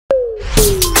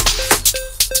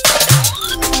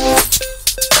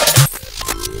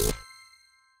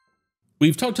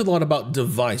We've talked a lot about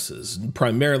devices,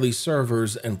 primarily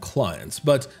servers and clients,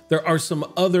 but there are some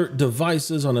other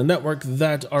devices on a network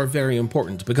that are very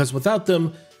important because without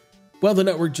them, well, the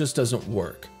network just doesn't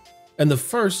work. And the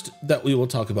first that we will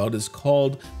talk about is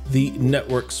called the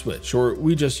network switch, or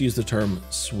we just use the term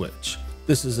switch.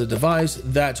 This is a device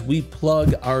that we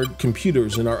plug our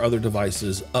computers and our other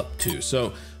devices up to.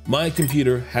 So my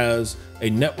computer has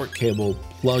a network cable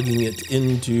plugging it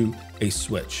into a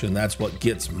switch, and that's what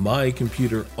gets my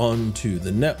computer onto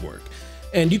the network.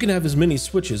 And you can have as many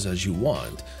switches as you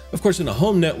want. Of course, in a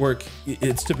home network,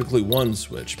 it's typically one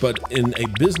switch, but in a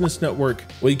business network,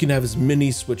 well, you can have as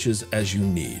many switches as you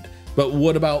need. But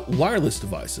what about wireless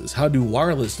devices? How do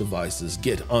wireless devices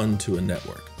get onto a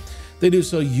network? They do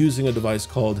so using a device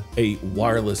called a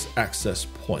wireless access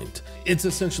point. It's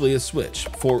essentially a switch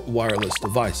for wireless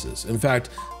devices. In fact,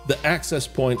 the access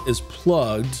point is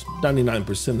plugged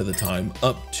 99% of the time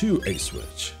up to a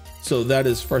switch. So that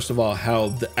is, first of all, how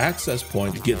the access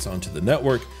point gets onto the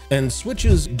network, and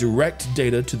switches direct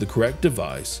data to the correct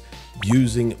device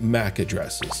using MAC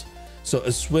addresses. So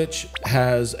a switch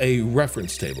has a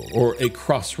reference table or a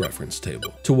cross-reference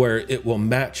table to where it will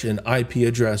match an IP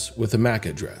address with a MAC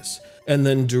address and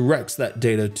then directs that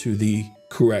data to the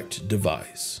correct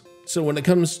device. So when it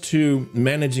comes to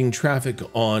managing traffic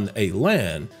on a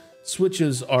LAN,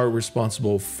 switches are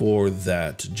responsible for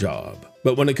that job.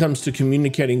 But when it comes to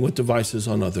communicating with devices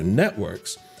on other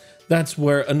networks, that's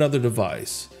where another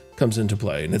device comes into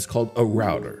play, and it's called a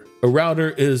router. A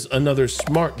router is another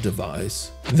smart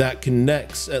device that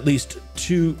connects at least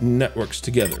two networks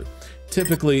together.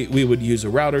 Typically, we would use a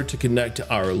router to connect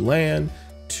our LAN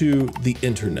to the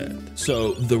internet.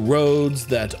 So the roads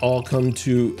that all come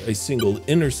to a single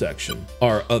intersection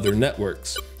are other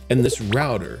networks, and this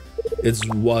router is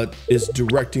what is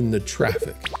directing the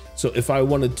traffic. So if I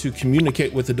wanted to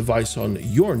communicate with a device on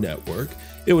your network,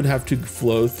 it would have to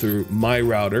flow through my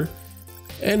router,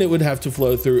 and it would have to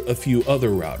flow through a few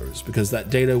other routers because that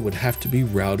data would have to be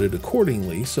routed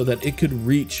accordingly so that it could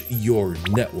reach your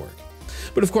network.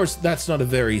 But of course, that's not a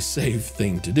very safe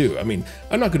thing to do. I mean,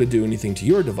 I'm not going to do anything to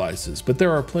your devices, but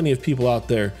there are plenty of people out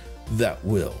there that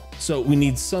will. So we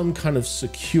need some kind of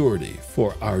security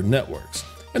for our networks,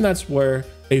 and that's where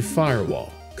a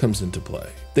firewall comes into play.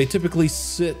 They typically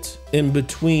sit in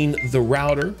between the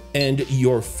router and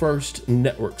your first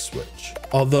network switch.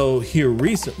 Although here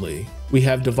recently, we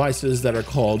have devices that are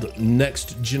called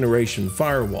next generation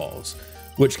firewalls,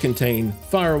 which contain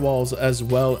firewalls as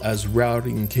well as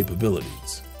routing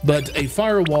capabilities. But a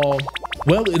firewall,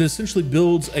 well, it essentially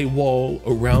builds a wall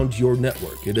around your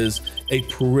network. It is a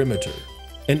perimeter,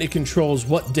 and it controls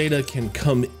what data can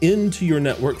come into your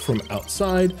network from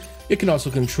outside. It can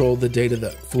also control the data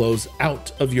that flows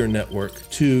out of your network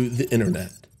to the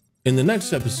internet. In the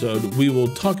next episode, we will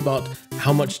talk about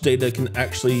how much data can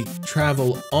actually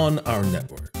travel on our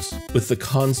networks with the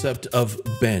concept of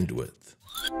bandwidth.